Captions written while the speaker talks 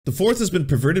The fourth has been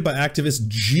perverted by activists,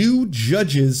 Jew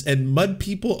judges, and mud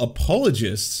people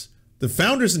apologists. The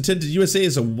founders intended USA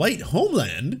as a white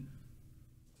homeland.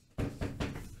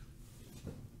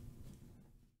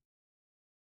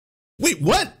 Wait,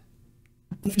 what?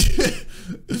 Wait,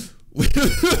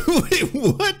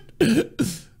 what?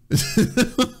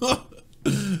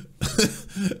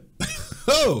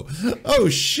 Oh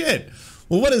shit.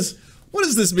 Well, what is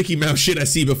this Mickey Mouse shit I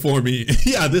see before me?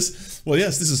 Yeah, this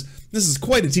is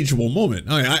quite a teachable moment.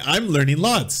 I'm learning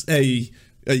lots.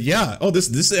 Yeah. Oh, this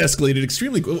escalated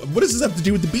extremely. What does this have to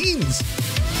do with the beans?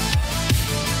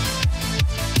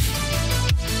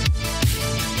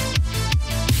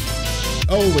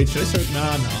 Oh wait, should I start?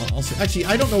 Nah. I'll say. Actually,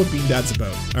 I don't know what Bean Dad's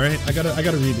about. All right, I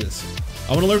gotta read this.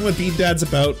 I want to learn what Bean Dad's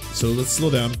about, so let's slow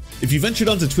down. If you ventured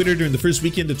onto Twitter during the first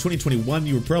weekend of 2021,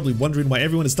 you were probably wondering why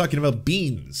everyone is talking about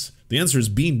beans. The answer is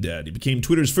Bean Dad. He became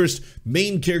Twitter's first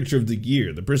main character of the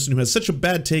year, the person who has such a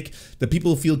bad take that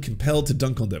people feel compelled to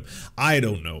dunk on them. I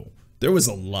don't know. There was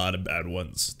a lot of bad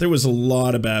ones. Did you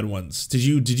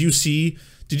see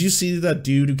that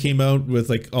dude who came out with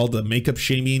like all the makeup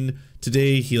shaming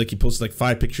today? He posted like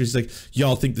 5 pictures. He's like,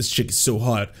 y'all think this chick is so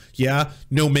hot. Yeah,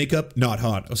 no makeup, not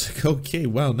hot. I was like, okay,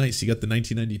 wow, nice. You got the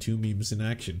 1992 memes in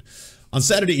action. On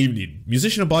Saturday evening,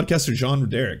 musician and podcaster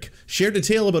Roderick shared a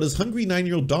tale about his hungry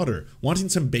 9-year-old daughter wanting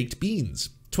some baked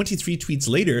beans. 23 tweets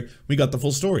later, we got the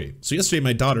full story. So yesterday,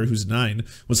 my daughter, who's 9,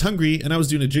 was hungry and I was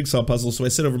doing a jigsaw puzzle, so I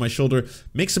said over my shoulder,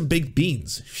 make some baked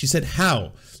beans. She said,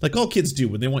 how? Like all kids do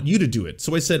when they want you to do it.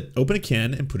 So I said, open a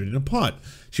can and put it in a pot.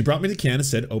 She brought me the can and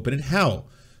said, open it how?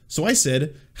 So I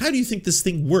said, how do you think this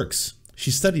thing works? She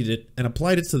studied it and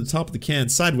applied it to the top of the can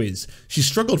sideways. She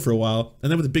struggled for a while and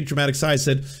then with a big dramatic sigh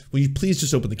said, will you please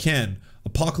just open the can?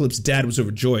 Apocalypse Dad was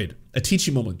overjoyed. A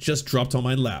teaching moment just dropped on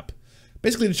my lap.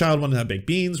 Basically, the child wanted to have baked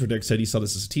beans. Roderick said he saw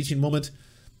this as a teaching moment.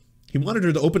 He wanted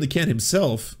her to open the can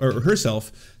himself, or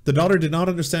herself. The daughter did not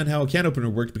understand how a can opener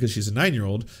worked because she's a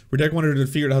 9-year-old. Roderick wanted her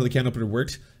to figure out how the can opener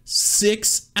worked.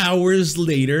 6 hours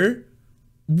later,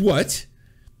 what?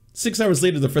 6 hours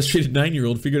later, the frustrated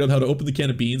 9-year-old figured out how to open the can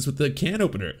of beans with the can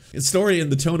opener. Its story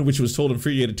and the tone in which it was told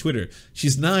infuriated Twitter.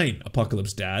 She's 9,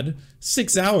 Apocalypse Dad.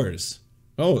 6 hours.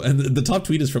 Oh, and the top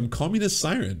tweet is from Communist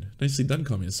Siren. Nicely done,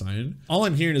 Communist Siren. All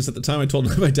I'm hearing is at the time I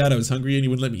told my dad I was hungry and he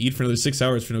wouldn't let me eat for another 6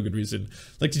 hours for no good reason.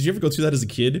 Like, did you ever go through that as a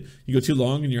kid? You go too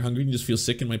long and you're hungry and you just feel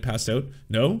sick and might pass out?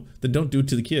 No? Then don't do it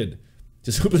to the kid.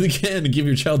 Just open the can and give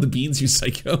your child the beans, you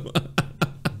psycho.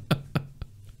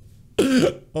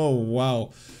 Oh,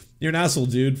 wow. You're an asshole,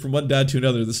 dude. From one dad to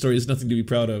another, the story is nothing to be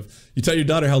proud of. You tell your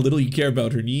daughter how little you care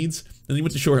about her needs, and then you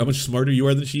want to show her how much smarter you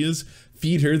are than she is.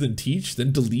 Feed her, then teach,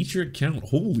 then delete your account.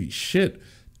 Holy shit.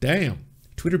 Damn.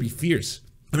 Twitter be fierce.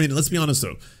 I mean, let's be honest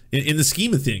though. In the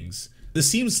scheme of things, this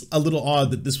seems a little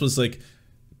odd that this was like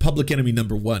public enemy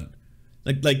 #1.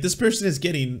 Like this person is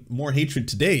getting more hatred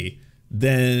today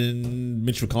than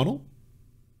Mitch McConnell,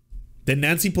 than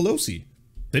Nancy Pelosi,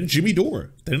 than Jimmy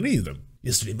Dore, than any of them.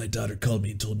 Yesterday, my daughter called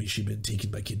me and told me she'd been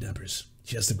taken by kidnappers.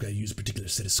 She asked if I use a particular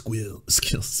set of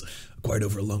skills acquired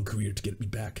over a long career to get me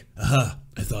back. Aha,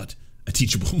 I thought. A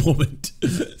teachable moment.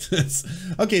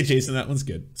 Okay, Jason, that one's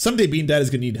good. Someday Bean Dad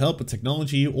is gonna need help with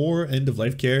technology or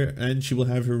end-of-life care, and she will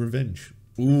have her revenge.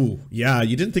 Ooh, yeah,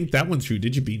 you didn't think that one through,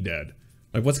 did you, Bean Dad?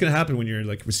 Like, what's gonna happen when you're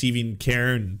like receiving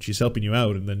care and she's helping you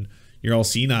out, and then you're all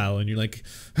senile and you're like,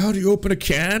 how do you open a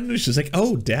can? And she's like,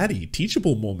 oh, daddy,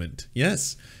 teachable moment.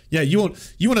 Yes. Yeah, you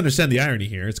won't understand the irony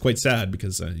here. It's quite sad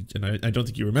because, and I don't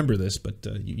think you remember this, but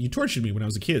you tortured me when I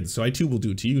was a kid, so I too will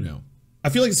do it to you now. I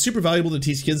feel like it's super valuable to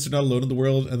teach kids they're not alone in the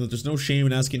world and that there's no shame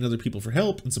in asking other people for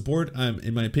help and support.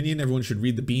 In my opinion, everyone should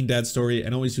read the Bean Dad story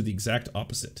and always do the exact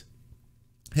opposite.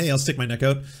 Hey, I'll stick my neck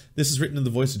out. This is written in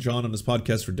the voice of John on his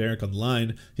podcast for Derek on the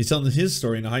Line. He's telling his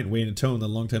story in a heightened way and a tone that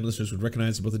longtime listeners would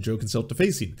recognize both a joke and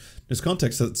self-defacing. There's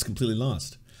context that's completely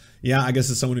lost. Yeah, I guess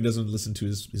as someone who doesn't listen to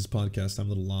his podcast, I'm a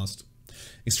little lost.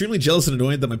 Extremely jealous and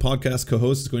annoyed that my podcast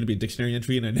co-host is going to be a dictionary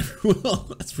entry and I never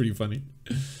will. That's pretty funny.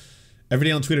 Every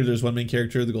day on Twitter, there's one main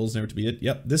character. The goal is never to be it.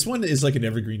 Yep. This one is like an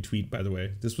evergreen tweet, by the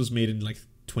way. This was made in like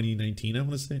 2019, I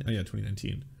want to say. Oh, yeah,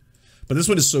 2019. But this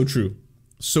one is so true.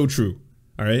 So true.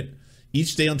 All right.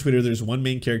 Each day on Twitter, there's one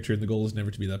main character, and the goal is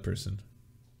never to be that person.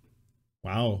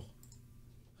 Wow.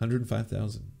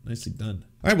 105,000. Nicely done.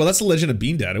 All right. Well, that's the legend of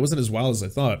Bean Dad. It wasn't as wild as I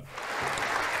thought.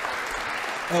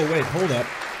 Oh, wait. Hold up.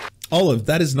 Olive,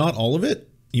 that is not all of it?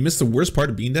 You missed the worst part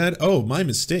of Bean Dad? Oh, my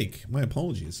mistake. My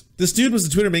apologies. This dude was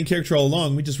the Twitter main character all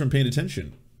along. We just weren't paying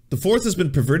attention. The fourth has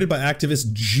been perverted by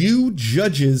activists, Jew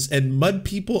judges, and mud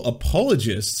people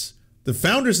apologists. The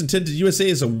founders intended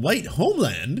USA as a white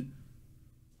homeland.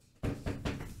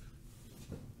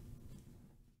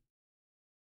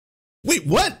 Wait,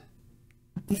 what?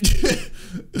 Wait,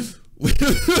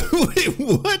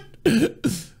 what?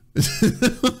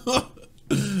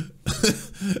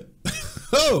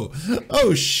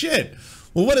 Oh shit.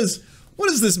 Well, what is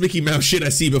this Mickey Mouse shit I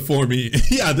see before me?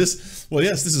 Yeah, this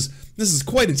is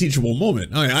quite a teachable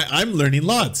moment. I'm learning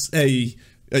lots.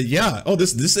 Yeah. Oh,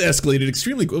 this escalated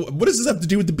extremely. What does this have to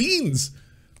do with the beans?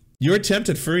 Your attempt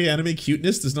at furry anime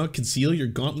cuteness does not conceal your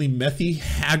gauntly methy,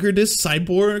 haggardist,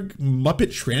 cyborg, Muppet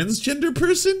transgender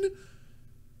person?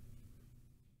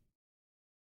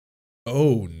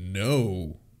 Oh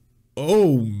no.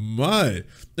 Oh my.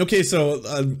 Okay, so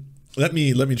let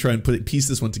me try and piece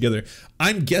this one together.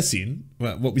 I'm guessing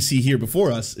what we see here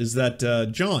before us is that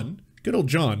John, good old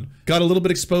John, got a little bit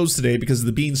exposed today because of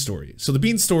the Bean story. So the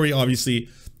Bean story, obviously,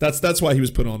 that's why he was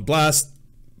put on blast.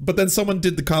 But then someone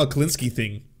did the Kyle Kalinske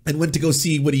thing and went to go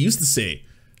see what he used to say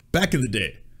back in the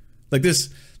day. Like this,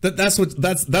 that's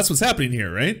what's happening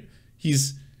here, right? He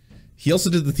also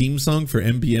did the theme song for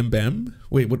MBM Bam.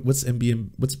 Wait, what's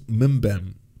MBM? What's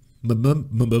MBM?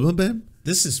 MBM?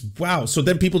 This is wow. So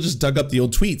then people just dug up the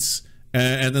old tweets,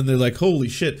 and then they're like, "Holy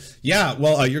shit! Yeah,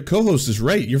 well, your co-host is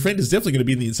right. Your friend is definitely going to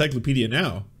be in the encyclopedia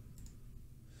now."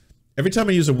 Every time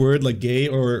I use a word like gay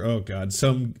or oh god,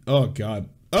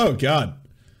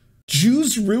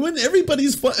 Jews ruin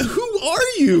everybody's fun. Who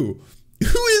are you?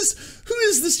 Who is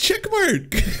this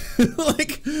checkmark?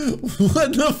 Like,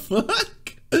 what the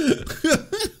fuck?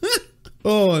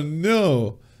 Oh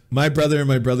no. My brother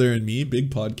and me, big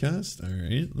podcast. All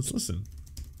right, let's listen.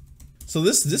 So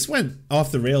this went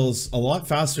off the rails a lot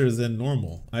faster than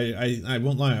normal. I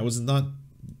won't lie, I was not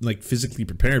like physically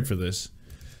prepared for this.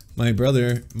 My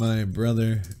brother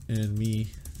and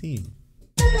me theme.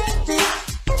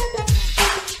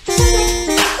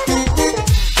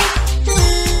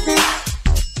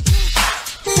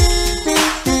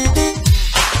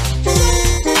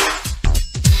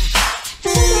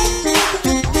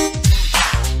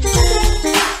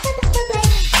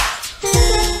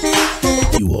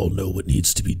 You all know what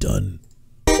needs to be done.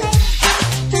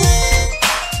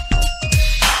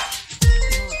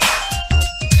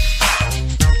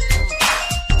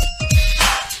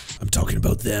 I'm talking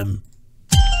about them.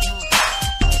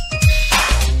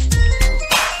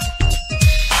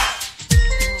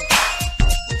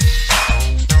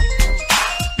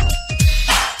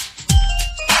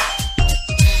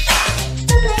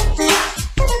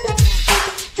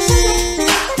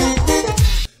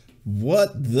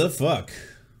 What the fuck?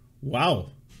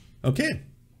 Wow. Okay.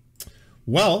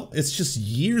 Well, it's just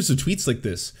years of tweets like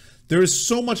this. There is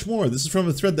so much more. This is from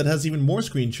a thread that has even more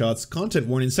screenshots, content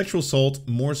warning, sexual assault,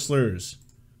 more slurs.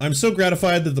 I'm so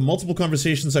gratified that the multiple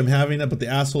conversations I'm having about the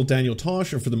asshole Daniel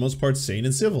Tosh are for the most part sane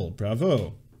and civil.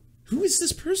 Bravo. Who is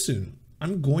this person?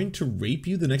 I'm going to rape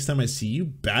you the next time I see you?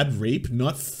 Bad rape,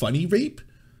 not funny rape?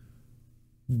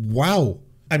 Wow.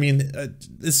 I mean,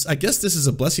 I guess this is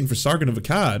a blessing for Sargon of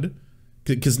Akkad.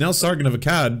 Because now Sargon of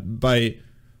Akkad,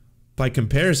 by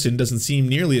comparison, doesn't seem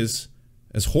nearly as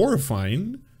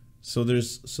horrifying. So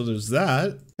there's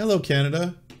that. Hello,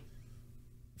 Canada.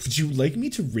 Would you like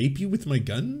me to rape you with my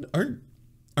gun?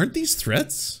 Aren't these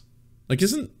threats? Like,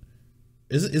 isn't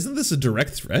this a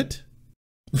direct threat?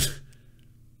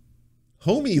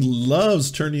 Homie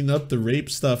loves turning up the rape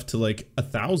stuff to like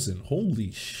 1,000. Holy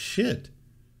shit.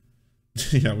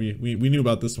 Yeah, we knew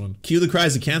about this one. Cue the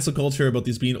cries of cancel culture about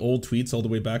these being old tweets all the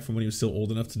way back from when he was still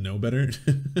old enough to know better.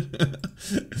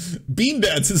 Bean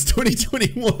Dad since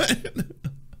 2021.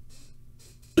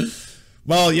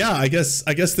 Well, yeah, I guess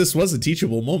this was a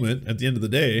teachable moment at the end of the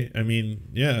day. I mean,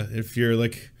 yeah, if you're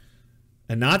like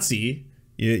a Nazi,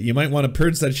 you might want to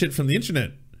purge that shit from the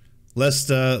internet, lest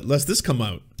this come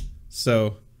out.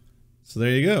 So there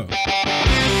you go.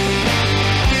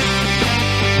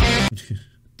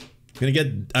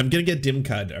 I'm gonna get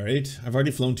dim-cud, alright? I've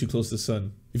already flown too close to the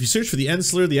sun. If you search for the N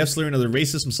slur, the F slur, and other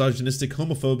racist, misogynistic,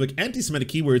 homophobic, anti-Semitic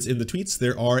keywords in the tweets,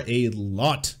 there are a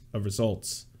lot of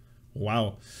results.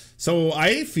 Wow. So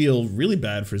I feel really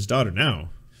bad for his daughter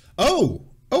now. Oh,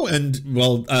 and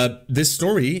well, this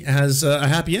story has a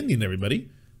happy ending, everybody.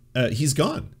 He's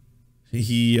gone.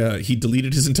 He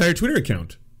deleted his entire Twitter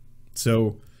account.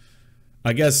 So,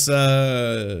 I guess,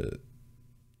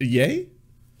 yay?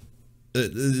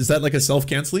 Is that like a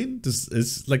self-canceling?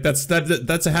 Is like that's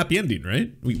a happy ending,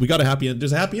 right? We got a happy end.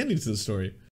 There's a happy ending to the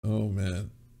story. Oh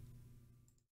man.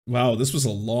 Wow, this was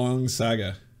a long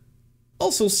saga.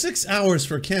 Also, 6 hours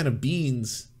for a can of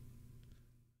beans.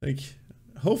 Like,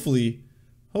 hopefully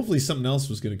something else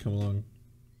was gonna come along.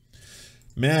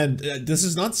 Man, this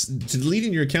is not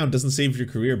deleting your account doesn't save your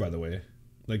career, by the way.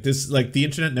 Like this, like the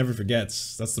internet never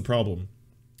forgets. That's the problem.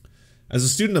 As a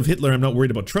student of Hitler, I'm not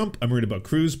worried about Trump. I'm worried about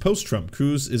Cruz post-Trump.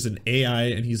 Cruz is an AI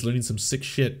and he's learning some sick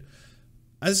shit.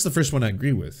 This is the first one I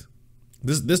agree with.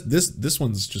 This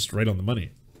one's just right on the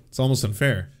money. It's almost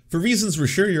unfair. For reasons we're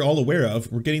sure you're all aware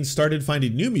of, we're getting started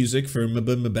finding new music for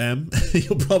Mabam.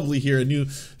 You'll probably hear a new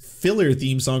filler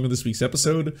theme song on this week's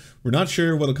episode. We're not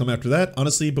sure what'll come after that,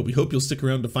 honestly, but we hope you'll stick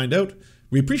around to find out.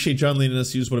 We appreciate John letting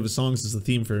us use one of his songs as the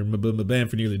theme for Mabam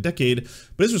for nearly a decade,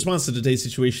 but his response to today's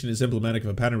situation is emblematic of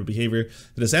a pattern of behavior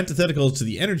that is antithetical to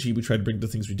the energy we try to bring to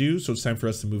things we do, so it's time for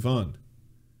us to move on.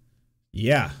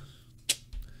 Yeah.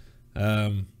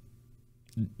 All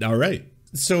right.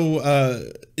 So,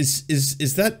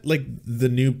 is that like the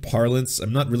new parlance?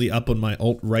 I'm not really up on my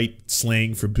alt-right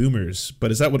slang for boomers,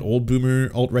 but is that what old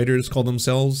boomer alt-righters call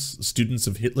themselves? Students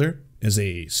of Hitler? As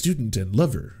a student and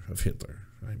lover of Hitler,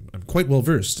 I'm quite well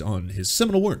versed on his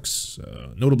seminal works,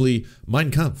 notably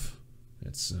Mein Kampf.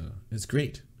 It's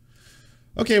great.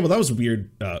 Okay, well that was a weird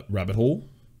rabbit hole.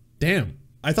 Damn,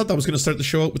 I thought that was gonna start the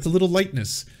show out with a little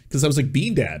lightness, because I was like,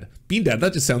 Bean Dad. Bean Dad,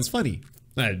 that just sounds funny.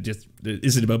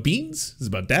 Is it about beans? Is it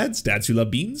about dads? Dads who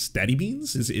love beans? Daddy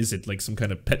beans? Is it like some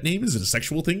kind of pet name? Is it a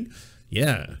sexual thing?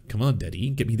 Yeah, come on, Daddy,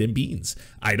 get me them beans.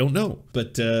 I don't know,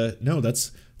 but no,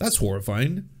 that's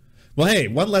horrifying. Well, hey,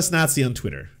 one less Nazi on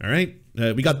Twitter. All right,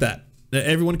 we got that.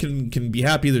 Everyone can be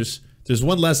happy. There's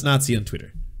one less Nazi on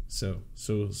Twitter. So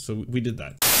we did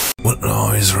that. What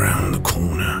lies around the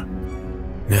corner?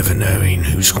 Never knowing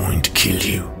who's going to kill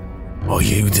you. Are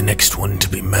you the next one to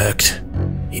be murked?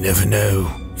 You never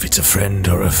know if it's a friend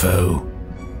or a foe.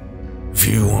 If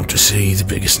you want to see the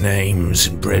biggest names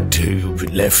in BreadTube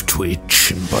and Left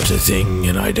Twitch and Butterthing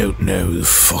and I don't know the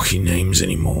fucking names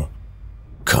anymore,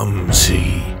 come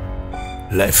see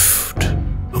Left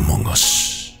Among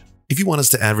Us. If you want us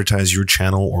to advertise your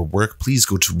channel or work, please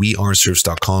go to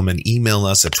weareserfs.com and email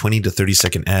us a 20 to 30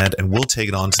 second ad and we'll take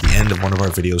it on to the end of one of our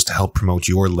videos to help promote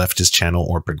your leftist channel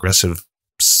or progressive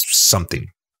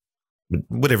something.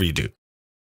 Whatever you do.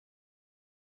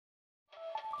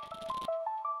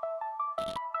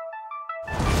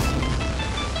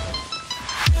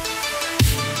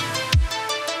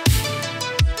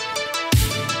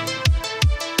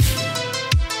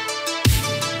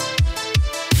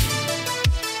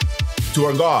 To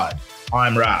our God,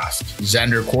 I'm Rast,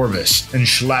 Xander Corvus, and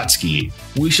Schlatsky,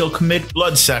 we shall commit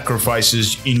blood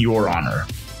sacrifices in your honor.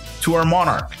 To our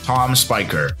monarch, Tom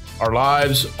Spiker, our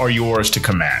lives are yours to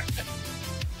command.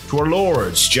 To our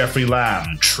lords, Jeffrey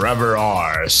Lamb, Trevor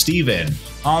R., Stephen,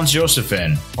 Hans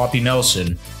Josephine, Poppy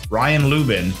Nelson, Ryan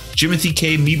Lubin, Jimothy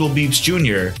K. Meeblebeeps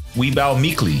Jr., we bow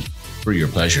meekly for your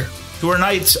pleasure. To our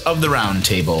knights of the round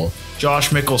table, Josh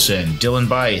Mickelson, Dylan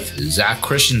Bythe, Zach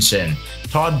Christensen,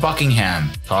 Todd Buckingham,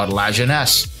 Todd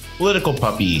Lajeunesse, Political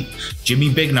Puppy, Jimmy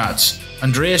Bignuts,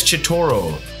 Andreas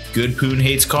Chitoro, Good Poon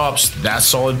Hates Cops, That's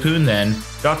Solid Poon Then,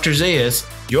 Dr. Zayas,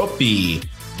 Yoppie,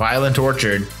 Violent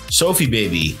Orchard, Sophie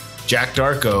Baby, Jack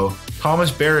Darko,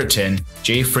 Thomas Barretton,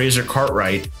 J. Fraser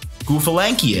Cartwright,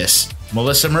 Goofalankius,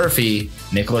 Melissa Murphy,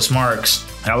 Nicholas Marks,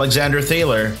 Alexander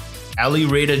Thaler, Ali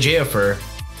Rada Jaffer,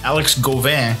 Alex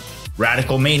Gauvin,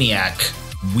 Radical Maniac,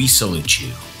 we salute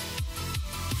you.